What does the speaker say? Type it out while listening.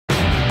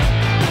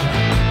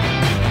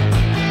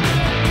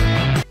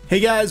Hey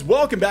guys,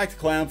 welcome back to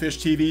Clownfish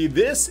TV.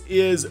 This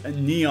is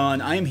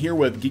Kneon. I am here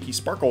with Geeky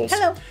Sparkles.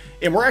 Hello.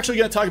 And we're actually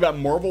going to talk about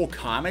Marvel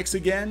Comics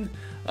again,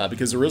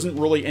 because there isn't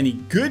really any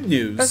good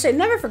news. I say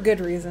never for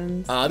good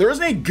reasons. There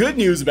isn't any good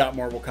news about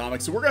Marvel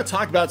Comics, so we're going to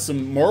talk about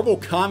some Marvel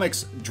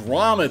Comics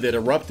drama that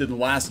erupted in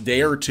the last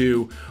day or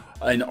two.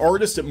 An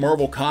artist at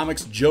Marvel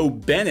Comics, Joe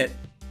Bennett,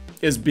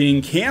 is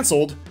being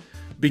canceled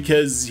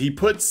because he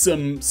put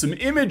some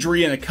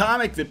imagery in a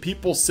comic that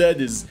people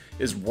said is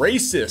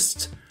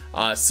racist.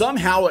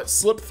 Somehow it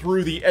slipped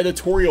through the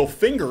editorial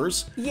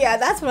fingers. Yeah,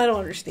 that's what I don't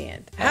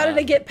understand. How did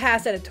they get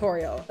past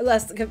editorial?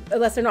 Unless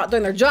they're not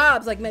doing their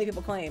jobs like many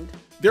people claimed.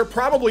 They're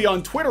probably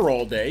on Twitter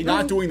all day,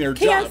 not doing their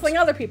jobs. Canceling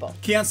other people.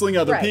 Canceling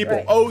other people.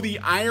 Right. Oh, the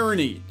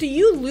irony. Do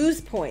you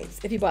lose points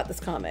if you bought this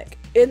comic?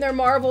 In their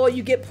Marvel,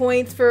 you get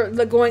points for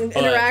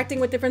interacting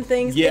with different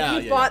things. Yeah,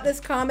 if you bought this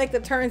comic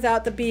that turns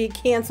out to be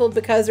canceled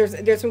because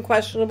there's some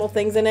questionable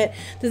things in it,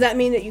 does that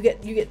mean that you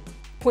get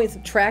points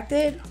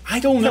subtracted? I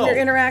don't know. From your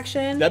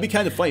interaction? That'd be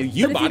kind of funny.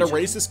 You bought a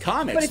racist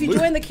comic. But if you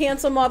join the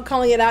cancel mob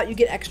calling it out, you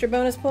get extra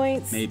bonus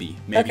points? Maybe.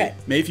 Okay.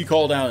 Maybe if you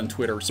call it out on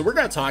Twitter. So we're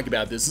going to talk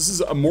about this. This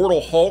is Immortal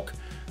Hulk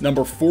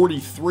number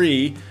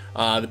 43.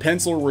 The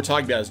penciler we're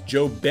talking about is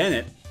Joe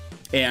Bennett.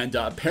 And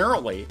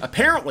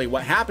apparently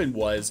what happened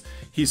was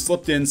he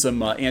slipped in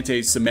some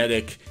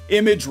anti-Semitic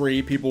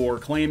imagery. People were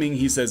claiming,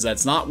 he says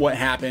that's not what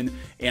happened.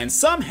 And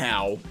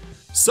somehow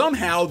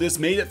this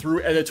made it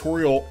through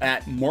editorial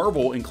at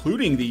Marvel,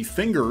 including the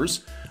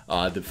fingers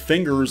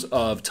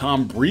of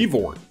Tom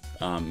Brevoort,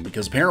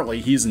 because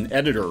apparently he's an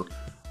editor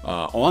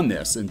on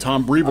this. And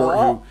Tom Brevoort,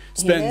 who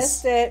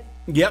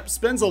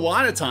spends a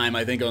lot of time,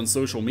 I think, on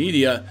social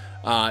media,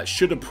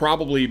 should have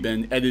probably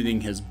been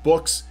editing his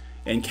books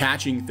and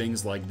catching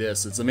things like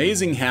this. It's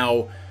amazing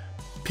how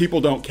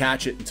people don't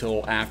catch it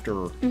until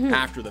after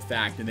the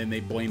fact, and then they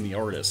blame the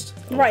artist.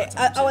 Right.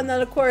 And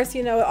then of course,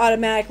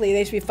 automatically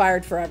they should be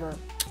fired forever.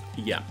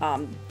 Yeah.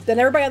 Then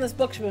everybody on this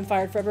book should have been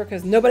fired forever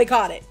because nobody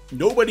caught it.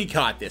 Nobody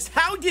caught this.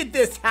 How did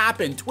this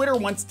happen? Twitter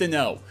wants to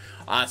know.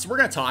 So we're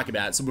going to talk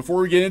about it. So before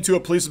we get into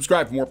it, please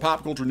subscribe for more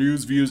pop culture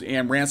news, views,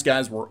 and rants,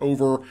 guys. We're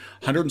over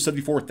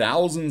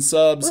 174,000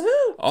 subs.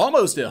 Woohoo!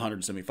 Almost at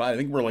 175. I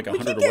think we're like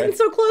 100 away. We keep getting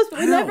so close, but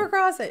we never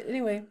cross it.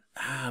 Anyway.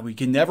 We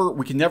can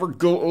never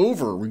go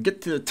over. We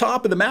get to the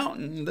top of the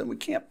mountain, then we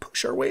can't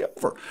push our way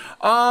over.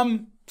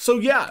 So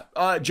yeah,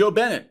 Joe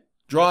Bennett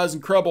draws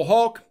Incredible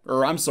Hulk,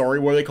 or I'm sorry,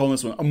 what are they calling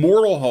this one?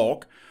 Immortal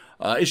Hulk.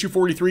 Issue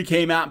 43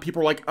 came out, and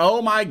people are like,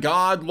 oh my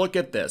God, look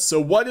at this. So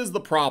what is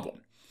the problem?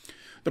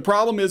 The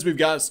problem is we've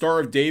got a Star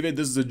of David.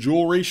 This is a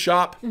jewelry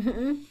shop,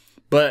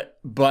 but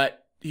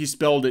he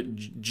spelled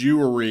it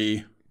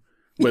jewelry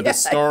with a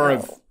Star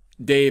of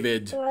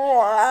David.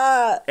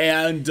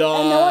 And no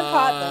one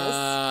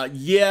caught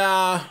this.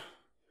 Yeah.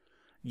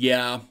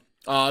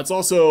 It's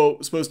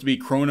also supposed to be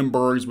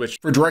Cronenberg's, which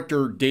for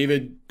director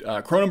David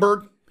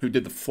Cronenberg, who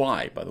did The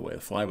Fly, by the way.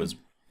 The Fly was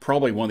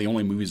probably one of the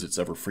only movies that's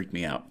ever freaked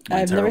me out.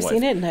 I've never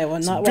seen it, and I will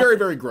not watch it. Very,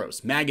 very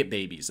gross. Maggot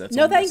babies. That's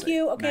no, thank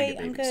you. Okay,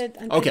 I'm good.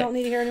 I don't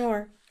need to hear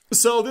anymore.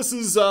 So this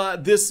is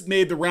this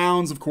made the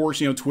rounds. Of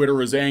course,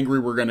 Twitter is angry.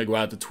 We're going to go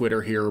out to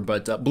Twitter here,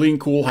 but Bleeding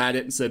Cool had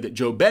it and said that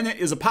Joe Bennett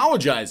is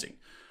apologizing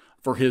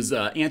for his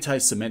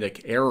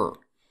anti-Semitic error.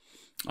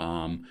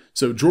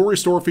 So jewelry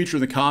store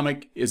featured in the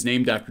comic is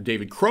named after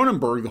David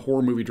Cronenberg, the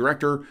horror movie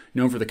director,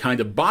 known for the kind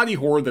of body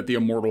horror that the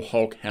Immortal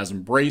Hulk has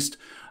embraced.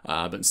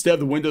 But instead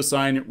of the window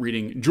sign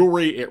reading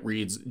jewelry, it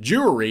reads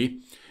jewelry.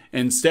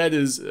 Instead,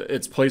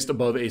 it's placed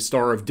above a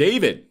Star of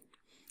David.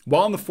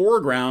 While in the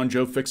foreground,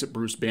 Joe Fixit,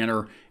 Bruce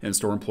Banner, and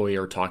store employee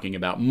are talking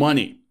about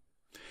money.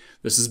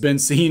 This has been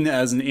seen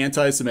as an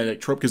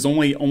anti-Semitic trope because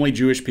only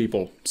Jewish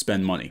people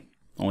spend money.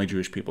 Only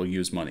Jewish people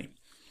use money.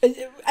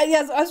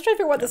 Yes, I was trying to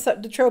figure out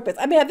what the trope is.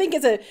 I mean, I think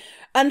it's an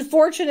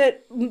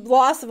unfortunate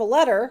loss of a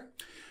letter.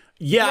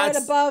 Yeah,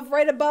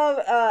 right above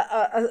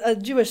a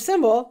Jewish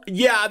symbol.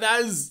 Yeah,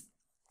 that is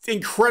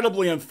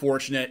incredibly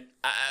unfortunate.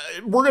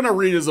 We're gonna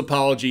read his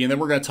apology, and then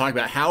we're gonna talk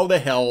about how the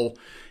hell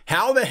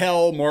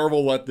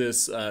Marvel let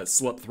this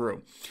slip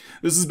through.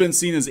 This has been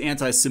seen as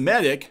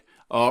anti-Semitic.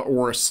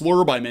 Or a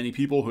slur by many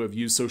people who have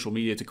used social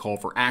media to call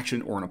for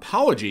action or an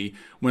apology.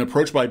 When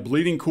approached by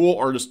Bleeding Cool,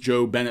 artist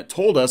Joe Bennett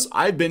told us,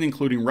 I've been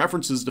including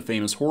references to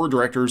famous horror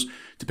directors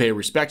to pay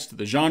respects to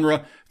the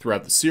genre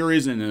throughout the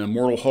series, and in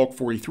Immortal Hulk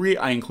 43,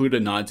 I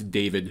included a nod to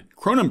David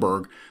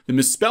Cronenberg. The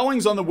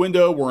misspellings on the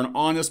window were an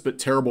honest but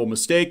terrible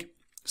mistake.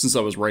 Since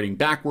I was writing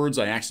backwards,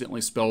 I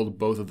accidentally spelled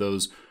both of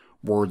those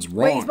words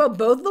wrong. Wait, you spelled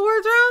both the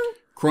words wrong?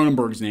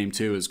 Cronenberg's name,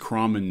 too, is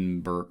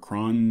Cronenberg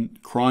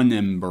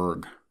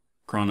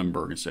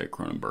instead of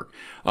Cronenberg.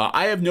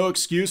 I have no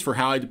excuse for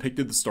how I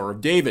depicted the Star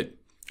of David.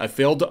 I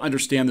failed to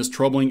understand this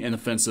troubling and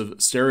offensive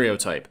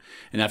stereotype.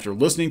 And after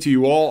listening to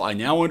you all, I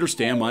now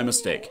understand my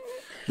mistake.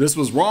 This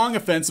was wrong,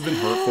 offensive, and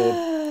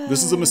hurtful.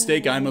 This is a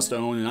mistake I must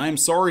own, and I am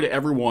sorry to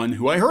everyone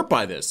who I hurt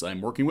by this. I'm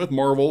working with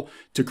Marvel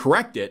to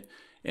correct it,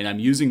 and I'm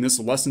using this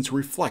lesson to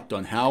reflect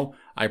on how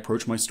I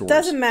approach my stories.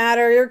 Doesn't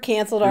matter. You're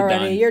canceled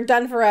already. You're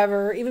done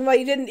forever. Even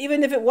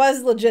if it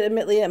was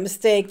legitimately a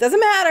mistake,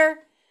 doesn't matter.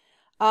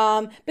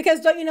 Because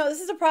don't you know, this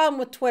is a problem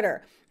with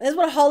Twitter. This is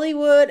what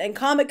Hollywood and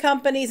comic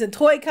companies and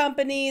toy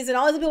companies and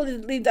all these people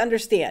need to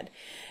understand.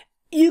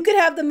 You could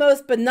have the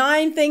most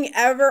benign thing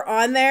ever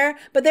on there,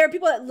 but there are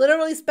people that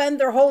literally spend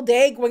their whole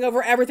day going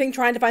over everything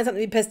trying to find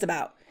something to be pissed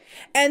about.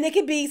 And it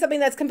could be something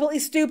that's completely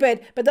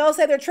stupid, but they'll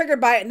say they're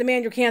triggered by it and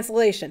demand your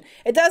cancellation.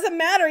 It doesn't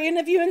matter even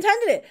if you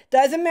intended it.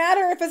 Doesn't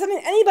matter if it's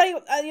something anybody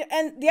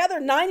and the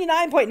other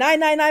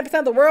 99.999%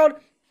 of the world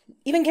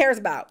even cares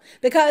about,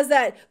 because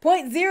that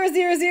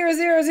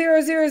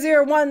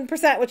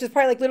 0.000000001%, which is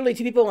probably like literally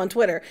 2 people on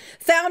Twitter,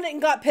 found it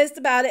and got pissed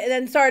about it and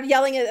then started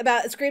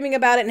screaming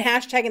about it and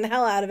hashtagging the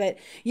hell out of it.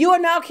 You are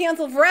now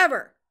canceled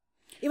forever.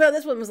 Even though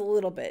this one was a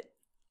little bit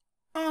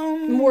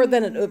more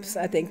than an oops,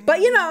 I think.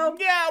 But you know,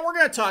 yeah, we're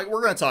gonna talk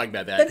about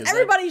that. Then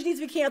everybody needs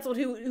to be canceled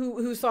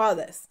who saw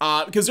this.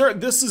 Because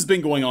this has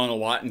been going on a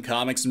lot in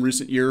comics in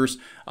recent years.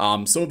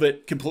 Some of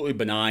it completely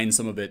benign,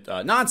 some of it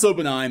not so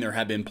benign. There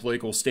have been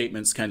political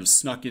statements kind of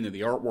snuck into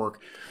the artwork.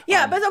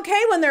 Yeah, but it's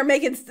okay when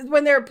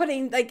they're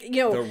putting like,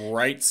 you know, the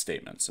right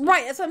statements.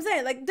 Right, that's what I'm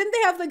saying. Like, didn't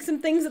they have like some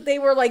things that they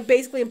were like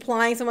basically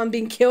implying someone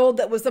being killed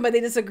that was somebody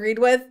they disagreed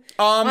with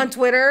on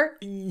Twitter?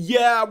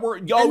 Yeah,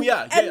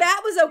 and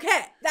that was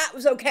okay. That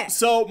was okay.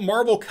 So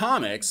Marvel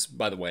Comics,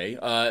 by the way,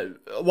 a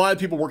lot of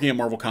people working at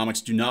Marvel Comics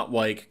do not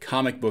like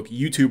comic book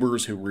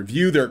YouTubers who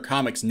review their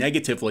comics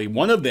negatively.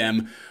 One of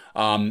them,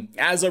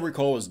 as I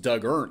recall, is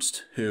Doug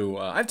Ernst, who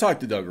I've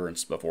talked to Doug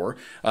Ernst before.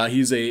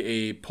 He's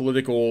a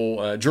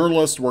political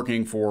journalist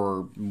working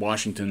for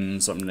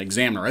Washington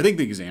Examiner. I think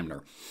the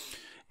Examiner.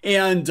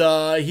 And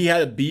he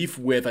had a beef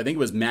with, I think it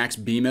was Max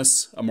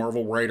Bemis, a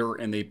Marvel writer,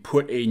 and they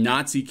put a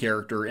Nazi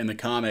character in the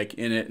comic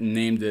in it and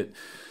named it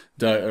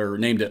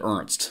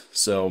Ernst.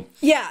 So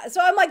yeah, so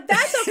I'm like,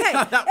 that's okay.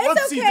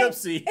 It's okay.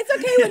 Dipsy. It's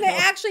okay when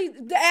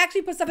they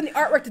actually put stuff in the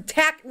artwork to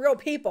attack real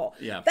people.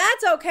 Yeah,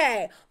 that's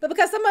okay. But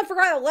because someone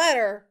forgot a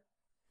letter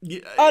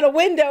on a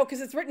window because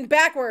it's written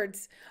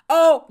backwards,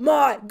 oh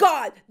my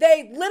God,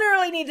 they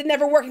literally need to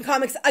never work in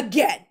comics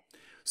again.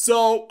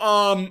 So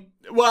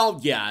well,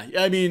 yeah.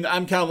 I mean,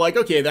 I'm kind of like,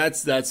 okay,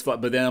 that's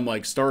fun. But then I'm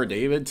like, Star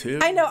David too.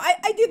 I know.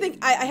 I do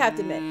think I have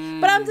to admit,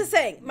 but I'm just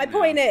saying. My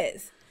point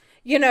is,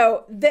 you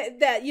know,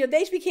 that you know,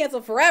 they should be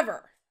canceled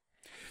forever.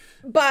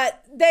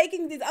 But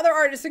these other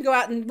artists can go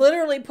out and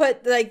literally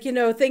put, like, you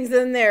know, things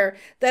in there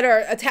that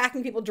are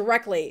attacking people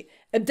directly.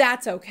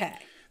 That's okay.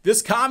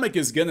 This comic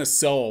is gonna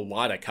sell a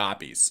lot of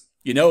copies.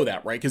 You know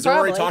that, right? Because they're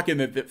already talking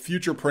that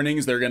future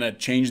printings, they're going to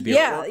change the artwork.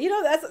 Yeah, you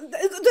know, do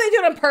they do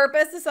it on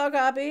purpose to sell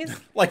copies?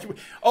 Like,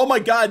 oh my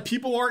God,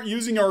 people aren't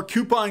using our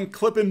coupon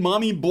clipping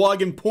mommy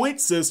blog and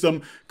point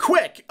system.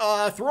 Quick,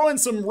 throw in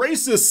some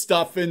racist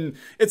stuff, and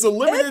it's a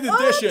limited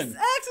edition.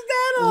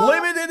 Accidental.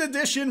 Limited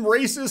edition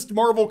racist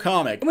Marvel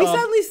comic. And we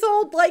suddenly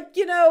sold, like,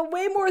 you know,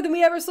 way more than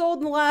we ever sold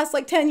in the last,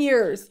 like, 10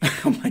 years.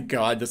 Oh my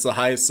God, that's the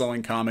highest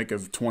selling comic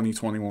of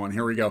 2021.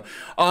 Here we go.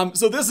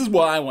 So this is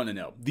what I want to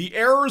know. The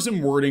errors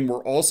in wording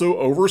were also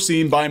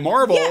overseen by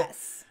Marvel.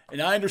 Yes. And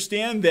I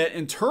understand that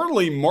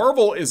internally,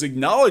 Marvel is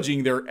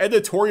acknowledging their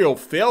editorial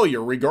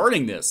failure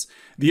regarding this.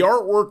 The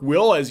artwork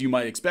will, as you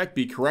might expect,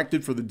 be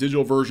corrected for the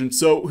digital version.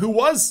 So who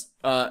was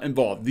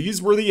involved?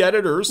 These were the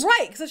editors.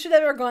 Right, because it should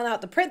have never gone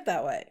out to print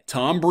that way.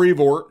 Tom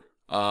Brevoort,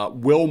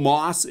 Will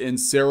Moss, and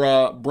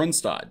Sarah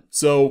Brunstad.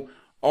 So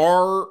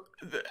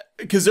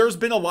because there's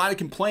been a lot of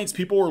complaints.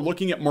 People are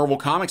looking at Marvel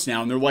Comics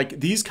now, and they're like,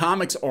 these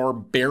comics are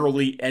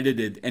barely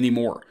edited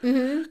anymore.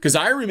 Because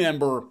I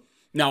remember,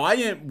 now I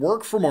didn't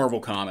work for Marvel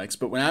Comics,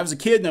 but when I was a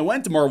kid and I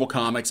went to Marvel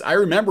Comics, I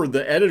remember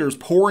the editors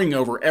poring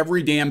over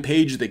every damn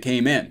page that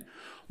came in,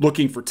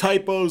 looking for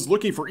typos,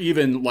 looking for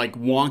even like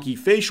wonky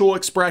facial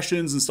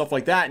expressions and stuff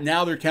like that.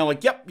 Now they're kind of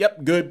like, yep,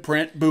 good,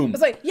 print, boom.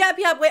 It's like, yep,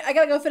 wait, I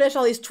gotta go finish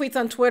all these tweets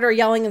on Twitter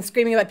yelling and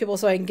screaming about people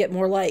so I can get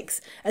more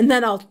likes. And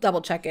then I'll double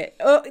check it.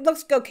 Oh, it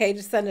looks okay,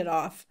 just send it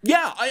off.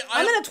 Yeah,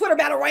 I'm in a Twitter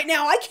battle right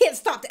now. I can't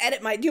stop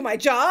to do my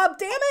job,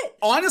 damn it.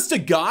 Honest to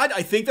God,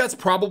 I think that's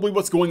probably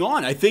what's going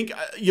on. I think,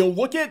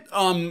 look at,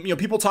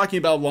 people talking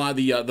about a lot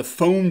of the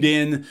phoned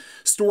in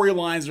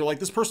storylines. They're like,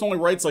 this person only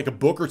writes like a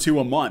book or two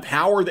a month.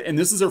 How are they, and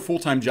this is their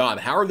full-time job.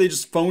 How are they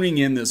just phoning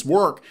in this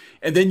work?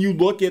 And then you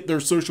look at their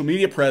social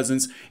media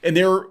presence and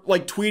they're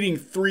like tweeting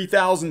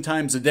 3,000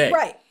 times a day.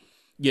 Right.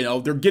 You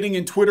know, they're getting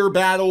in Twitter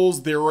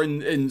battles. They're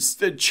in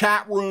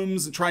chat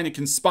rooms and trying to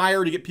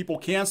conspire to get people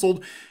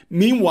canceled.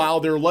 Meanwhile,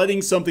 they're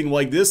letting something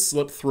like this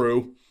slip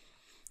through.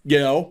 You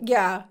know?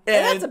 Yeah.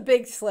 And that's a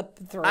big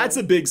slip through. That's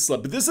a big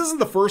slip. But this isn't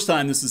the first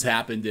time this has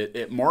happened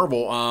at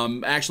Marvel.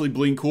 Actually,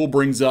 Bleeding Cool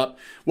brings up,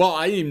 well,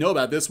 I didn't even know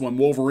about this one.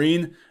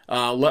 Wolverine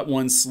let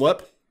one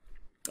slip.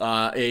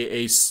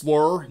 A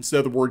slur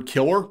instead of the word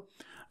killer.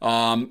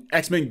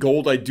 X-Men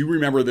Gold, I do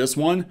remember this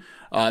one.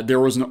 There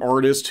was an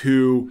artist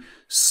who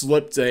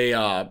slipped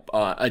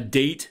a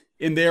date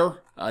in there.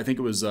 I think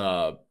it was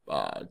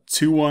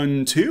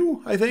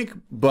 212, I think.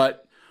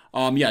 But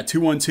Yeah,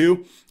 212.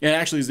 It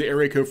actually is the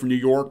area code from New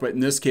York, but in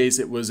this case,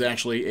 it was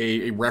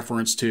actually a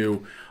reference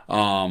to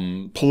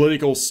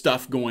political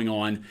stuff going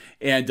on.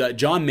 And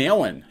John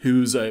Malin,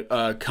 who's a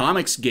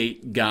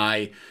Comicsgate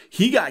guy,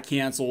 he got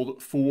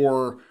canceled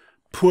for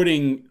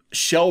putting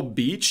Shell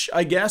Beach,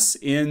 I guess,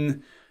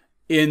 in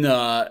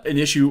an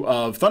issue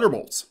of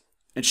Thunderbolts.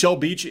 And Shell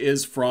Beach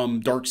is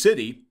from Dark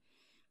City,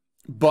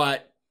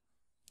 but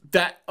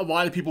that a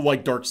lot of people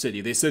like Dark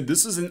City. They said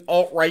this is an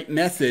alt-right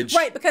message.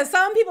 Right, because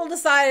some people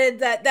decided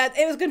that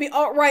it was going to be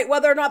alt-right.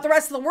 Whether or not the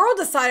rest of the world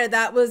decided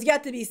that was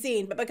yet to be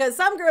seen. But because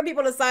some group of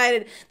people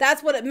decided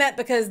that's what it meant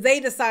because they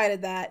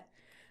decided that,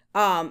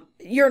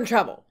 you're in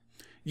trouble.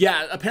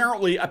 Yeah,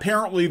 apparently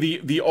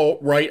the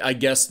alt-right, I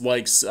guess,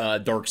 likes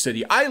Dark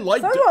City. So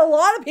do a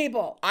lot of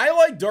people. I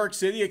like Dark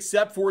City,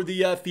 except for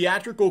the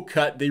theatrical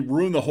cut. They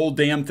ruined the whole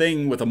damn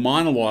thing with a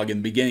monologue in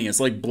the beginning. It's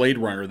like Blade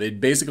Runner. They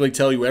basically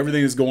tell you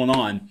everything that's going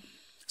on,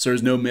 so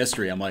there's no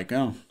mystery. I'm like,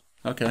 oh,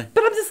 okay.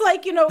 But I'm just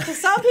like, because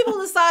some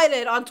people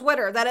decided on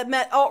Twitter that it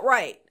meant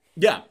alt-right.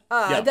 Yeah.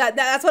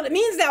 That's what it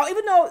means now,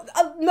 even though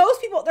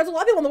most people, there's a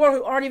lot of people in the world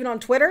who aren't even on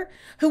Twitter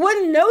who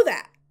wouldn't know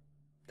that.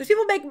 There's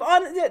people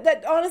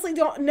that honestly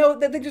don't know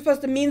that they're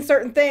supposed to mean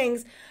certain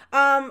things.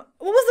 What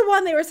was the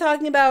one they were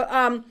talking about?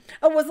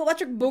 Was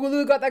Electric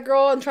Boogaloo got that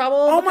girl in trouble?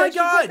 Oh my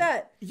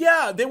God!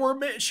 Yeah,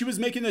 she was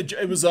making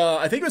it was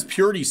I think it was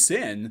Purity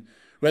Sin,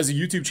 who has a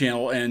YouTube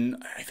channel,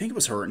 and I think it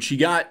was her, and she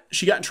got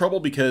in trouble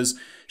because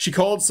she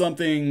called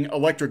something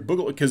Electric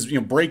Boogaloo because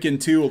break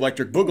into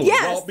Electric Boogaloo.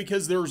 Yes. Well,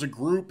 because there was a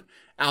group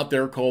out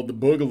there called the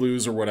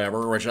Boogaloos or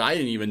whatever, which I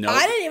didn't even know.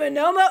 I didn't even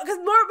know because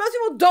most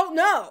people don't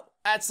know.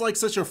 That's like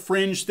such a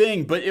fringe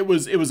thing, but it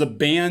was a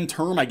banned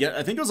term. I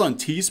think it was on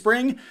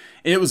Teespring, and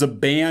it was a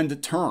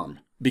banned term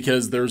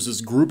because there's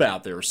this group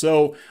out there.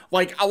 So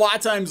like a lot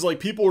of times, like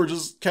people are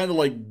just kind of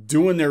like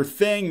doing their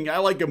thing. I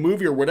like a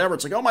movie or whatever.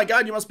 It's like, oh my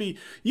God, you must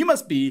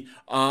be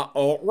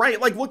alt-right.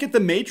 Like look at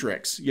The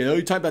Matrix.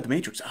 You talk about The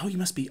Matrix. Oh, you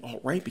must be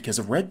alt-right because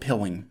of red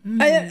pilling.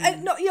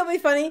 I no, it'll be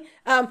funny.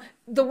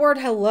 The word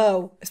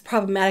hello is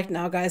problematic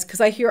now, guys,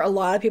 because I hear a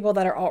lot of people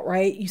that are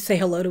alt-right. You say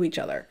hello to each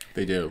other.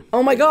 They do.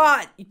 Oh my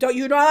God,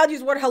 you're not allowed to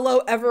use the word hello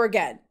ever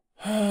again.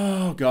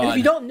 Oh God. And if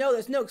you don't know,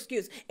 there's no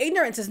excuse.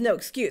 Ignorance is no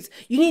excuse.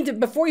 You need to,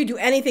 before you do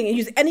anything and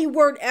use any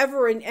word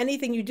ever in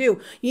anything you do,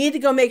 you need to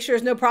go make sure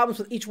there's no problems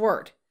with each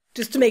word.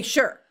 Just to make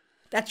sure.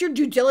 That's your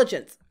due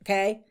diligence,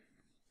 okay?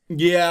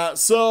 Yeah,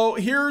 so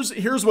here's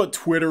what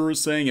Twitter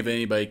is saying, if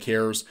anybody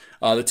cares.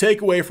 The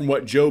takeaway from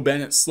what Joe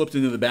Bennett slipped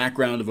into the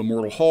background of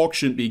Immortal Hulk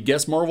shouldn't be,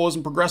 guess Marvel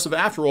isn't progressive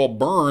after all,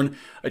 burn.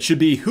 It should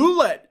be,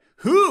 who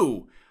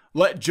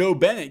let Joe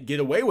Bennett get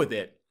away with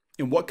it?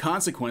 And what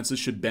consequences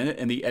should Bennett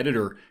and the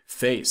editor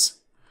face?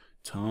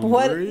 I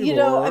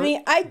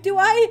mean, do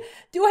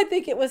I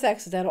think it was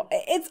accidental?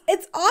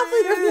 It's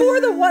awfully, there's more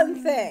than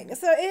one thing.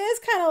 So it is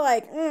kind of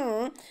like,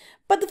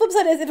 But the flip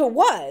side is if it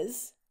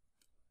was,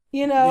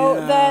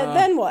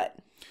 then what?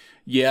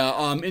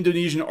 Yeah,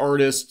 Indonesian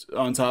artist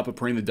on top of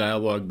putting the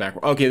dialogue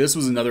back. Okay, this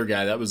was another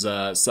guy. That was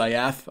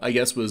Sayaf, I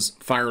guess, was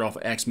fired off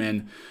of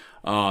X-Men.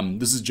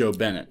 This is Joe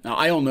Bennett. Now,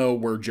 I don't know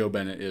where Joe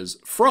Bennett is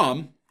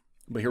from.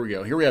 But here we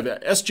go. Here we have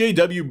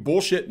SJW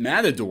bullshit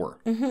matador.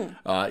 Ethan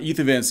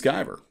Van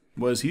Sciver.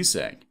 What is he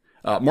saying?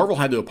 Marvel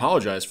had to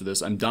apologize for this.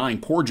 I'm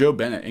dying. Poor Joe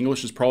Bennett.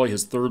 English is probably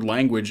his third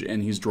language,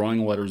 and he's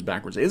drawing letters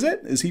backwards. Is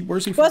it? Is he?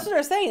 Where's he from? Well, that's what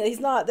they're saying. He's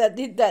not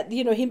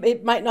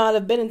it might not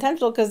have been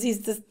intentional because he's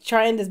just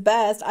trying his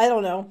best. I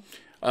don't know.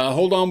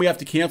 Hold on. We have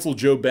to cancel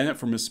Joe Bennett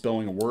for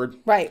misspelling a word.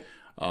 Right.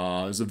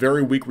 There's a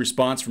very weak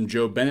response from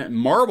Joe Bennett. And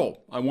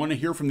Marvel, I want to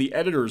hear from the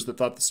editors that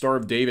thought the Star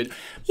of David.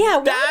 Yeah,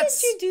 why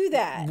did you do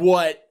that?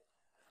 What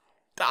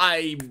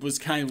I was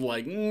kind of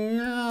like, I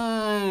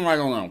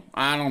don't know.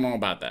 I don't know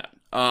about that.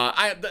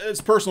 It's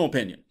personal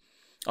opinion.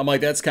 I'm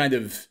like, that's kind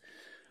of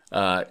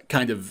an odd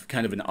thing to put on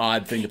a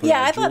jewelry store.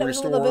 Yeah, I thought it was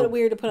a little bit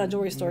weird to put on a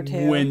jewelry store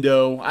too.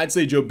 Window. I'd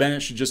say Joe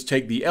Bennett should just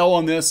take the L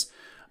on this,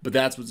 but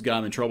that's what's got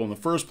him in trouble in the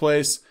first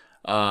place.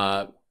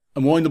 I'm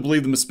willing to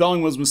believe the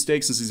misspelling was a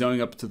mistake since he's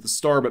owning up to the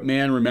Star, but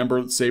man,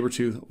 remember the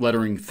Sabretooth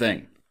lettering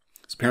thing.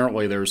 So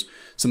apparently there's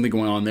something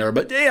going on there.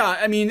 But yeah,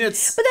 I mean,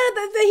 it's... But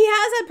he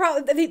has had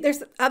problems.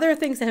 There's other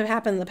things that have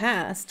happened in the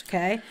past,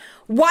 okay?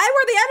 Why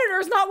were the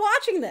editors not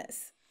watching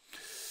this?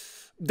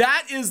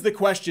 That is the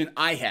question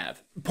I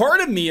have. Part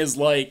of me is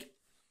like,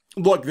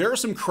 look, there are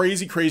some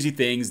crazy, crazy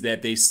things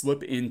that they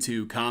slip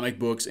into comic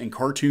books and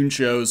cartoon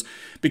shows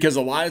because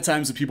a lot of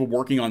times the people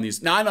working on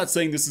these... Now, I'm not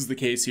saying this is the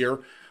case here.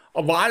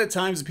 A lot of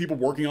times the people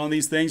working on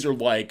these things are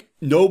like,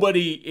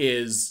 nobody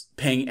is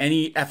paying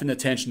any effing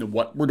attention to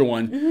what we're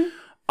doing.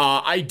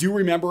 I do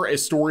remember a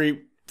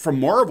story from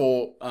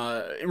Marvel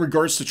in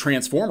regards to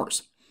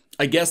Transformers.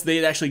 I guess they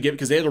had actually given,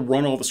 because they had to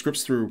run all the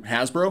scripts through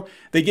Hasbro.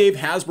 They gave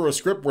Hasbro a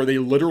script where they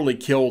literally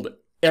killed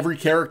every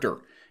character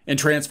in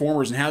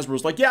Transformers, and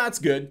Hasbro's like, yeah, it's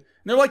good. And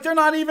they're like, they're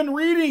not even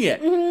reading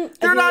it.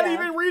 They're not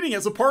even reading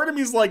it. So part of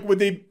me is like, would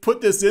they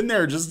put this in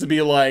there just to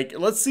be like,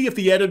 let's see if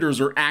the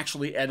editors are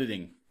actually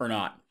editing or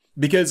not?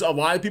 Because a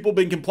lot of people have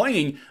been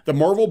complaining. The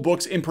Marvel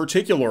books in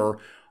particular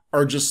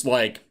are just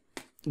like,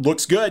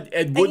 Looks good.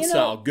 Ed Wood you know,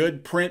 style.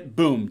 Good print.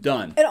 Boom.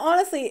 Done. And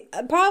honestly,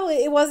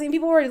 probably it wasn't.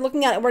 People were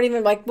looking at it, weren't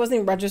even like, wasn't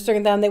even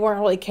registering them. They weren't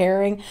really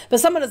caring.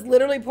 But someone is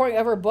literally pouring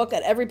over a book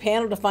at every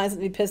panel to find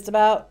something to be pissed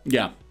about.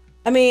 Yeah.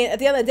 I mean, at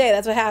the end of the day,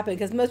 that's what happened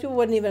because most people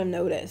wouldn't even have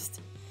noticed.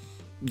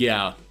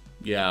 Yeah.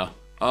 Yeah.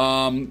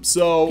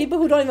 So people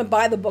who don't even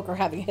buy the book are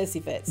having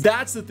hissy fits.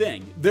 That's the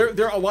thing.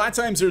 There a lot of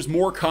times there's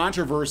more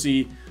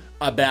controversy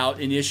about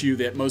an issue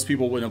that most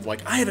people wouldn't have,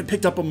 like, I haven't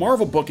picked up a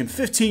Marvel book in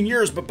 15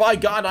 years, but by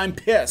God, I'm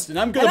pissed, and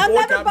I'm going to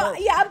boycott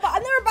Marvel. Yeah,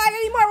 I'm never buying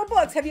any Marvel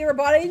books. Have you ever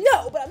bought any?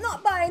 No, but I'm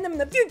not buying them in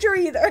the future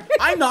either.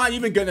 I'm not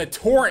even going to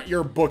torrent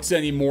your books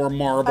anymore,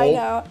 Marvel. I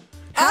know.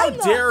 How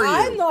dare you?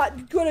 I'm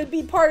not going to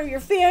be part of your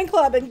fan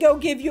club and go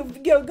give you,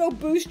 go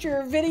boost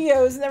your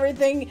videos and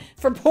everything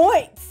for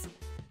points.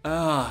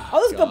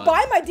 I'll just go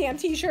buy my damn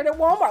t-shirt at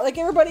Walmart like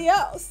everybody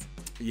else.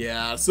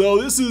 Yeah,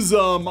 so this is, I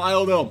don't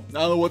know. I don't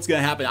know what's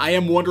going to happen. I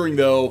am wondering,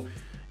 though,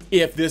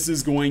 if this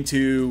is going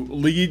to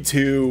lead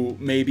to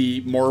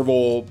maybe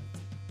Marvel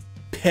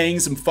paying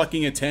some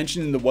fucking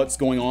attention to what's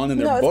going on in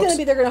their books. No, it's going to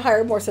be they're going to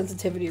hire more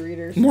sensitivity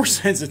readers. More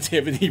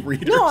sensitivity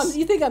readers? No,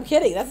 you think I'm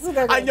kidding. That's what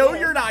they're going to do. I know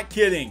you're not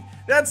kidding.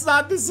 That's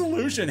not the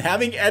solution.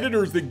 Having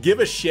editors that give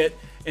a shit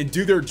and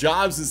do their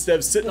jobs instead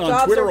of sitting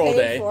on Twitter all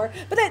day.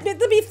 But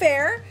to be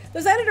fair,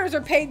 those editors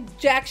are paid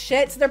jack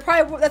shit, so that's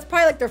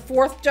probably like their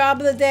fourth job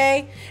of the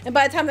day. And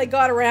by the time they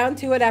got around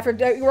to it, after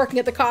working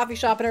at the coffee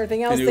shop and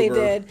everything else they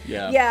did,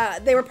 yeah,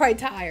 they were probably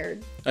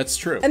tired. That's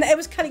true. And it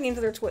was cutting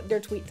into their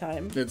tweet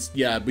time.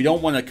 Yeah, we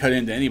don't want to cut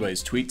into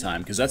anybody's tweet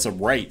time because that's a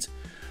right.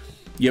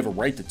 You have a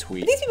right to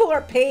tweet. But these people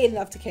aren't paid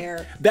enough to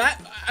care.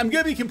 I'm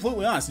going to be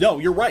completely honest. No,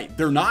 you're right.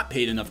 They're not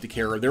paid enough to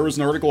care. There was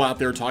an article out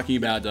there talking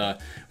about it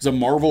was a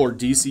Marvel or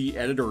DC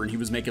editor, and he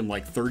was making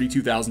like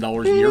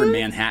 $32,000 a year in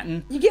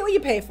Manhattan. You get what you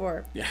pay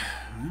for. Yeah,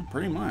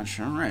 pretty much.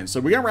 All right. So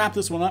we got to wrap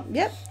this one up.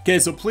 Yep. Okay,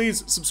 so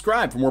please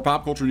subscribe for more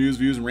pop culture news,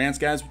 views, and rants,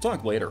 guys. We'll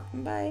talk later.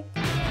 Bye.